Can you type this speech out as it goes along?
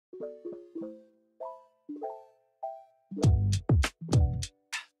Good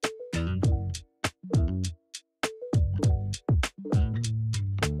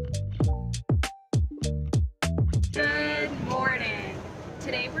morning.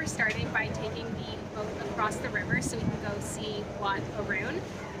 Today we're starting by taking the boat across the river so we can go see Wat Arun,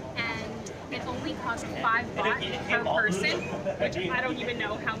 and it only cost 5 baht per person, which I don't even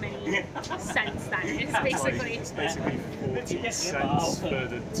know how many cents that is. Basically, it's basically 40 cents for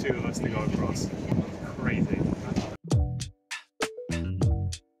the two of us to go across. Crazy.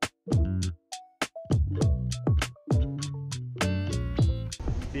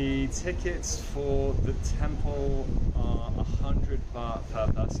 The tickets for the temple are 100 baht per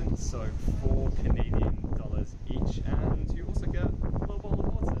person, so 4 Canadian dollars each, and you also get a little bottle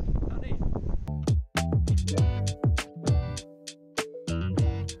of water. How neat!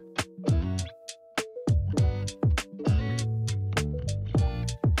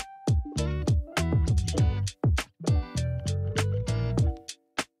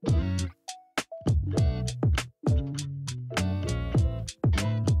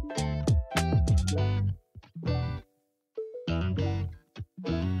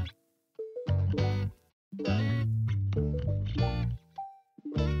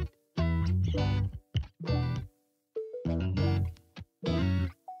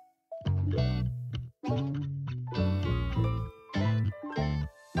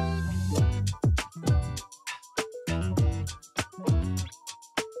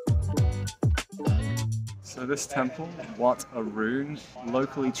 So this temple, Wat Arun,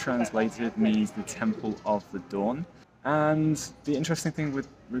 locally translated means the Temple of the Dawn. And the interesting thing with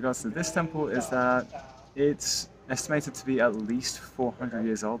regards to this temple is that it's estimated to be at least 400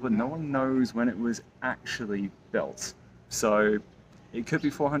 years old, but no one knows when it was actually built. So it could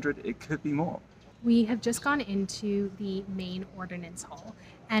be 400, it could be more. we have just gone into the main ordnance hall,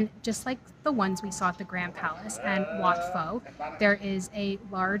 and just like the ones we saw at the Grand Palace and Wat Pho, there is a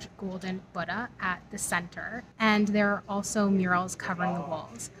large golden Buddha at the center, and there are also murals covering the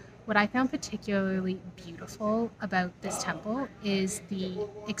walls. What I found particularly beautiful about this temple is the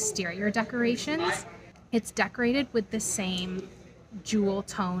exterior decorations. It's decorated with the same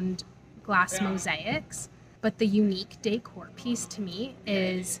jewel-toned glass mosaics, but the unique decor piece to me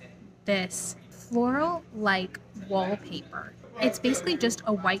is this floral-like wallpaper. It's basically just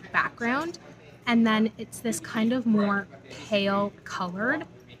a white background, and then it's this kind of more pale colored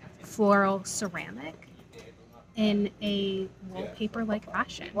floral ceramic in a wallpaper-like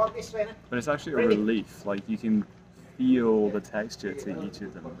fashion. But it's actually a relief, like you can feel the texture to each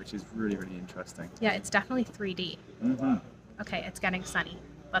of them, which is really, really interesting. Yeah, it's definitely 3D. Mm-hmm. Okay, it's getting sunny.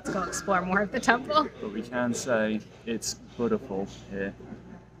 Let's go explore more of the temple. But we can say it's Buddha-ful here.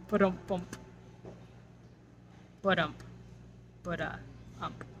 Budum-bump. Budump.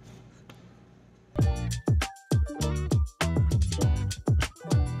 Buddha-ump.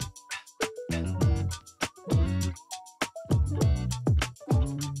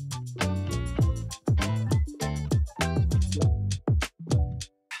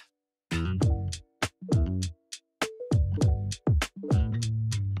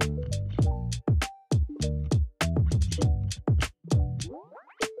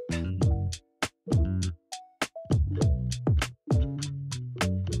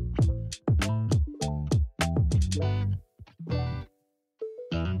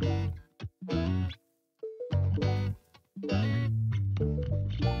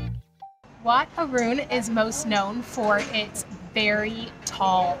 Wat Arun is most known for its very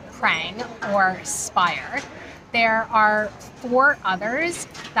tall prang or spire. There are 4 others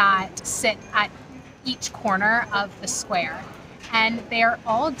that sit at each corner of the square, and they're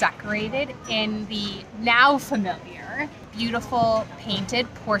all decorated in the now familiar, beautiful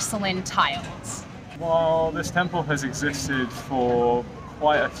painted porcelain tiles. While this temple has existed for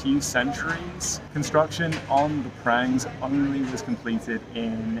quite a few centuries, construction on the prangs only was completed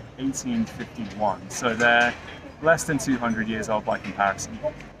in 1851, so they're less than 200 years old by comparison.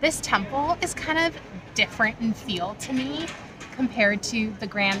 This temple is kind of different in feel to me compared to the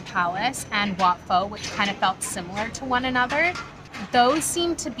Grand Palace and Wat Pho, which kind of felt similar to one another. Those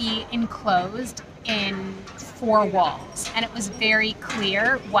seem to be enclosed in 4 walls, and it was very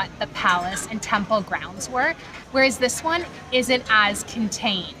clear what the palace and temple grounds were, whereas this one isn't as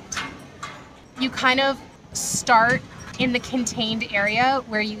contained. You kind of start in the contained area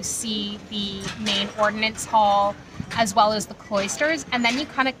where you see the main ordnance hall as well as the cloisters, and then you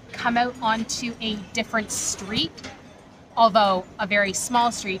kind of come out onto a different street, although a very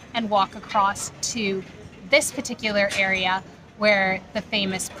small street, and walk across to this particular area where the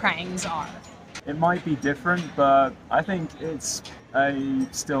famous prangs are. It might be different, but I think it's a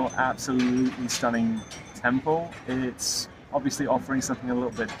still absolutely stunning temple. It's obviously offering something a little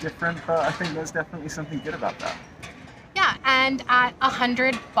bit different, but I think there's definitely something good about that. Yeah, and at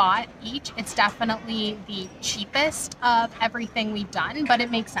 100 baht each, it's definitely the cheapest of everything we've done, but it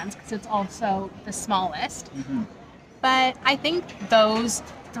makes sense because it's also the smallest. But I think those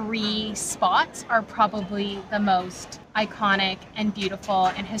 3 spots are probably the most iconic and beautiful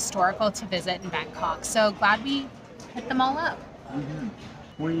and historical to visit in Bangkok. So glad we hit them all up.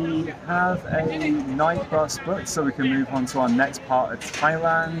 We have a night bus booked so we can move on to our next part of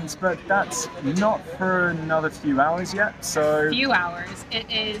Thailand, but that's not for another few hours yet, so... Few hours. It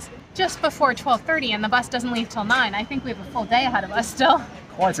is just before 12:30 and the bus doesn't leave till 9. I think we have a full day ahead of us still.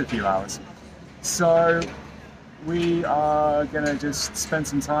 Quite a few hours. So we are going to just spend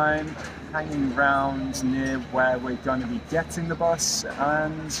some time hanging around near where we're going to be getting the bus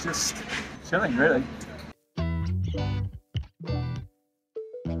and just chilling, really.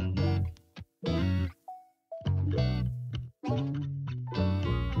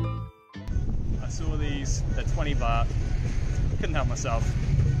 I saw these, they're 20 baht, couldn't help myself.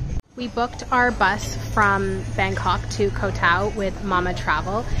 We booked our bus from Bangkok to Koh Tao with Mama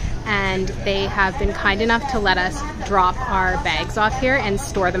Travel, and they have been kind enough to let us drop our bags off here and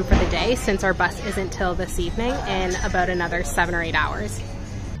store them for the day since our bus isn't till this evening in about another 7 or 8 hours.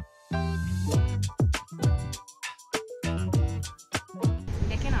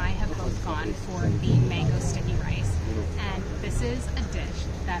 Nick and I have both gone for the mango sticky rice, and this is a dish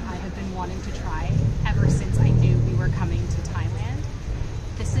that I have been wanting to try ever since I knew we were coming to Thailand.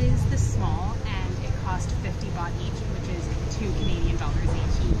 This is the small, and it cost 50 baht each, which is $2 Canadian each.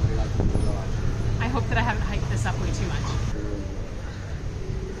 I hope that I haven't hyped this up way too much.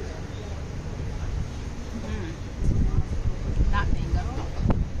 That mango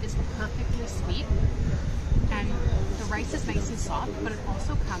is perfectly sweet, and the rice is nice and soft, but it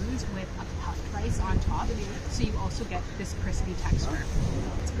also comes with a puffed rice on top, so you also get this crispy texture.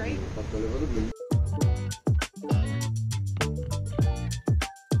 It's great.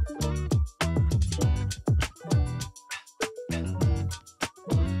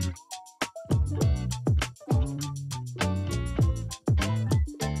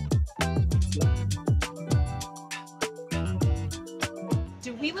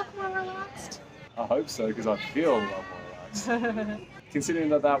 Do we look more relaxed? I hope so, because I feel a lot more relaxed. Considering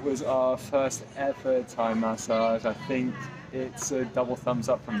that that was our first ever Thai massage, I think it's a double thumbs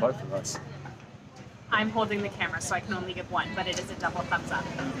up from both of us. I'm holding the camera, so I can only give one, but it is a double thumbs up.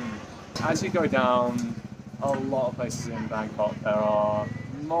 As you go down a lot of places in Bangkok, there are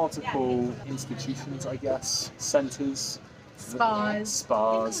multiple institutions, I guess, centres,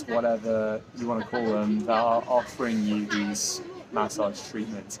 spas, whatever you want to call them, that are offering you these massage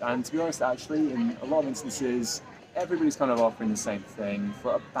treatments. And to be honest, actually, in a lot of instances, everybody's kind of offering the same thing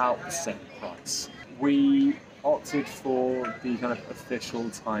for about the same price. We opted for the kind of official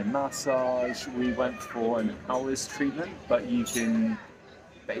Thai massage. We went for an hour's treatment, but you can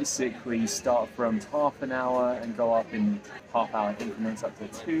basically start from half an hour and go up in half-hour increments up to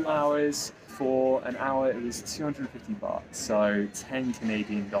 2 hours. For an hour, it was 250 baht, so 10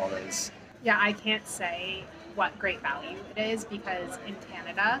 Canadian dollars. Yeah, I can't say what great value it is because in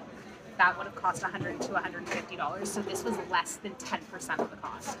Canada, that would have cost $100 to $150, so this was less than 10% of the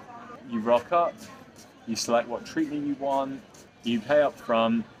cost. You rock up, you select what treatment you want, you pay up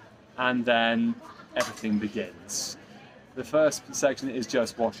front, and then everything begins. The first section is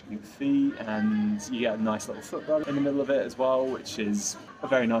just washing your feet, and you get a nice little foot rub in the middle of it as well, which is a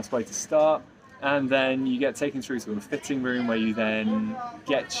very nice way to start. And then you get taken through to a fitting room where you then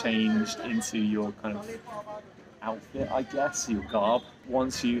get changed into your kind of outfit, I guess, your garb.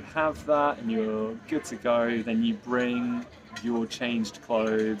 Once you have that and you're good to go, then you bring your changed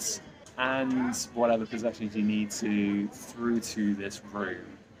clothes and whatever possessions you need to through to this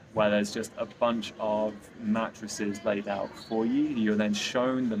room, where there's just a bunch of mattresses laid out for you. You're then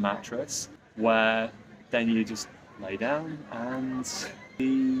shown the mattress, where then you just lay down and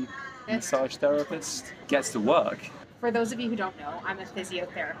the massage therapist gets to work. For those of you who don't know, I'm a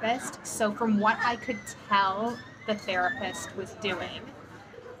physiotherapist, so from what I could tell the therapist was doing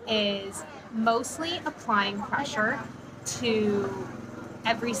is mostly applying pressure to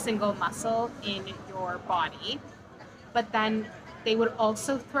every single muscle in your body, but then they would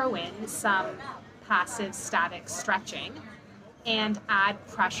also throw in some passive static stretching and add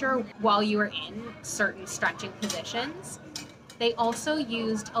pressure while you are in certain stretching positions. They also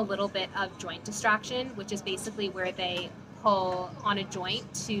used a little bit of joint distraction, which is basically where they pull on a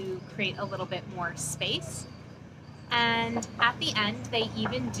joint to create a little bit more space. And at the end, they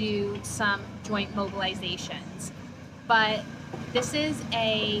even do some joint mobilizations. But this is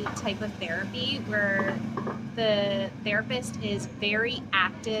a type of therapy where the therapist is very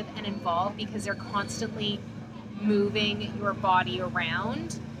active and involved because they're constantly moving your body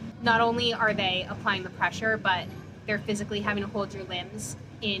around. Not only are they applying the pressure, but they're physically having to hold your limbs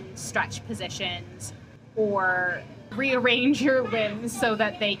in stretch positions or rearrange your limbs so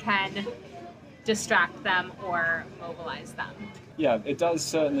that they can distract them or mobilize them. Yeah, it does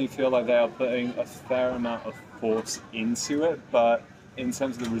certainly feel like they are putting a fair amount of force into it, but in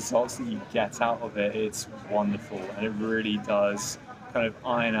terms of the results that you get out of it, it's wonderful, and it really does kind of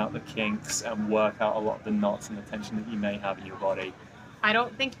iron out the kinks and work out a lot of the knots and the tension that you may have in your body. I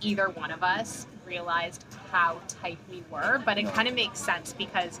don't think either one of us realized how tight we were, but it kind of makes sense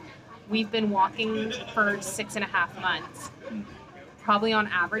because we've been walking for 6.5 months. Probably on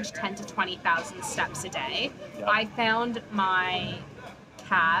average 10 to 20,000 steps a day. Yeah. I found my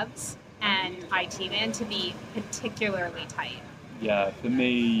calves and IT band to be particularly tight. Yeah, for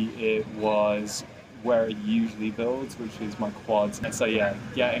me it was where it usually builds, which is my quads. And so yeah,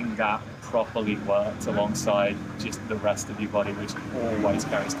 getting that properly worked alongside just the rest of your body, which always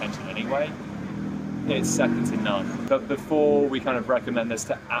carries tension anyway, it's second to none. But before we kind of recommend this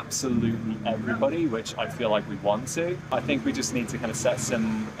to absolutely everybody, which I feel like we want to, I think we just need to kind of set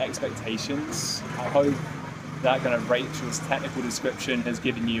some expectations. I hope that kind of Rachel's technical description has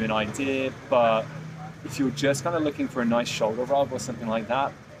given you an idea, but if you're just kind of looking for a nice shoulder rub or something like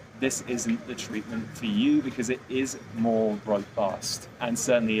that, this isn't the treatment for you because it is more robust and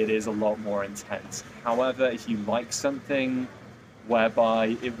certainly it is a lot more intense. However, if you like something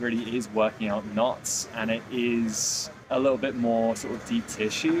whereby it really is working out knots and it is a little bit more sort of deep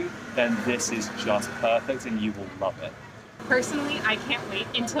tissue, then this is just perfect and you will love it. Personally, I can't wait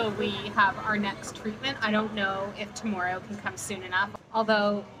until we have our next treatment. I don't know if tomorrow can come soon enough,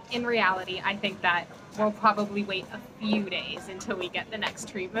 although in reality, I think that we'll probably wait a few days until we get the next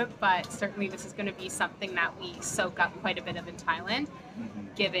treatment, but certainly this is going to be something that we soak up quite a bit of in Thailand,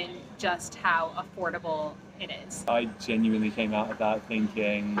 given just how affordable it is. I genuinely came out of that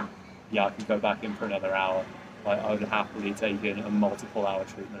thinking, yeah, I could go back in for another hour. Like, I would happily take in a multiple hour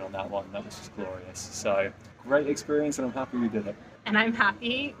treatment on that one. That was just glorious. So great experience and I'm happy we did it. And I'm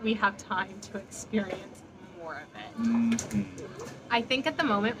happy we have time to experience more of it. I think at the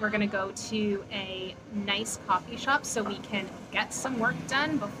moment we're going to go to a nice coffee shop so we can get some work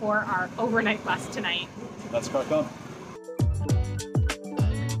done before our overnight bus tonight. Let's crack on.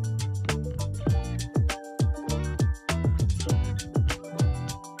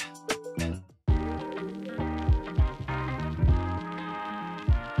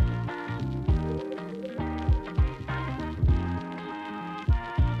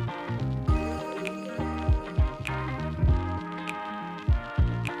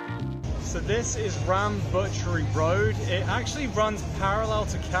 So this is Ram Buttri Road. It actually runs parallel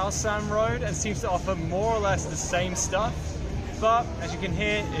to Khao Road and seems to offer more or less the same stuff, but as you can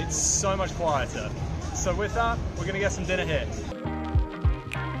hear, it's so much quieter. So with that, we're gonna get some dinner here.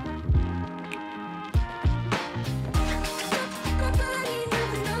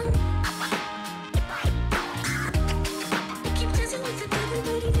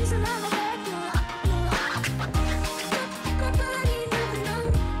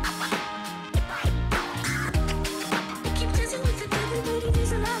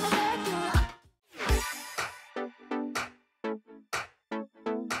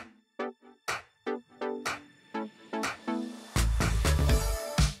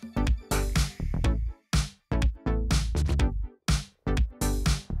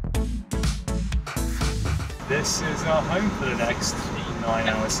 This is our home for the next 9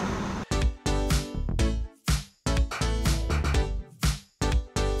 hours.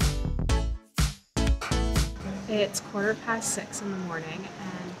 It's 6:15 in the morning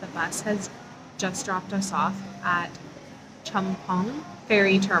and the bus has just dropped us off at Champong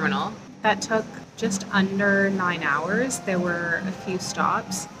Ferry Terminal. That took just under 9 hours. There were a few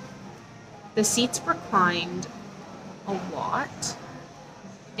stops. The seats reclined a lot.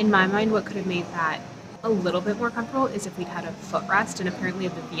 In my mind, what could have made that a little bit more comfortable is if we'd had a footrest, and apparently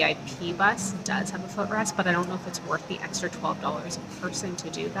the VIP bus does have a footrest, but I don't know if it's worth the extra $12 a person to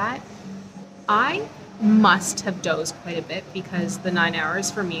do that. I must have dozed quite a bit because the 9 hours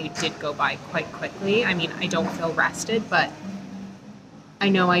for me did go by quite quickly. I mean, I don't feel rested, but I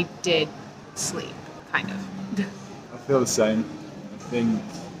know I did sleep, kind of. I feel the same. I think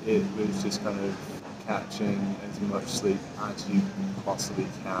it was just kind of catching as much sleep as you possibly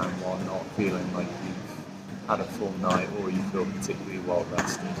can while not feeling like you've had a full night or you feel particularly well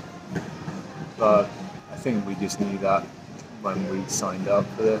rested. But I think we just knew that when we signed up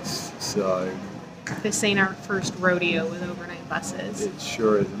for this, so This ain't our first rodeo with overnight buses. it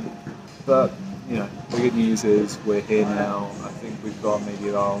sure isn't. But, you know, the good news is we're here now. I think we've got maybe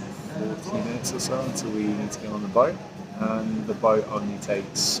around 40 minutes or so until we need to get on the boat. And the boat only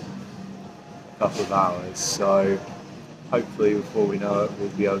takes a couple of hours. So hopefully before we know it, we'll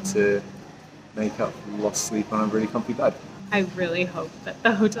be able to make up for lost sleep on a really comfy bed. I really hope that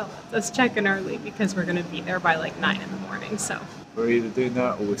the hotel lets us check in early because we're going to be there by like 9 in the morning. So We're either doing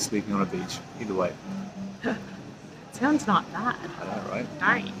that or we're sleeping on a beach. Either way. sounds not bad. I know, right?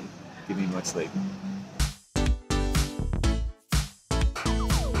 Darn. Give me my sleep.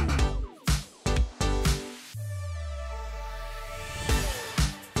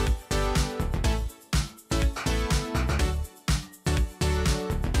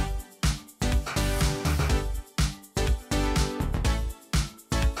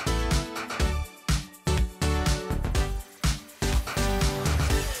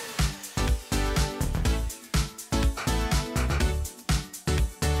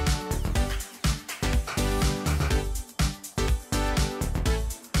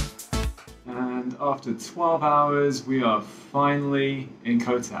 And after 12 hours, we are finally in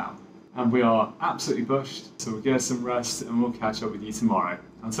Koh Tao. And we are absolutely bushed, so we'll get some rest and we'll catch up with you tomorrow.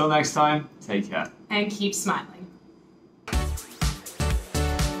 Until next time, take care. And keep smiling.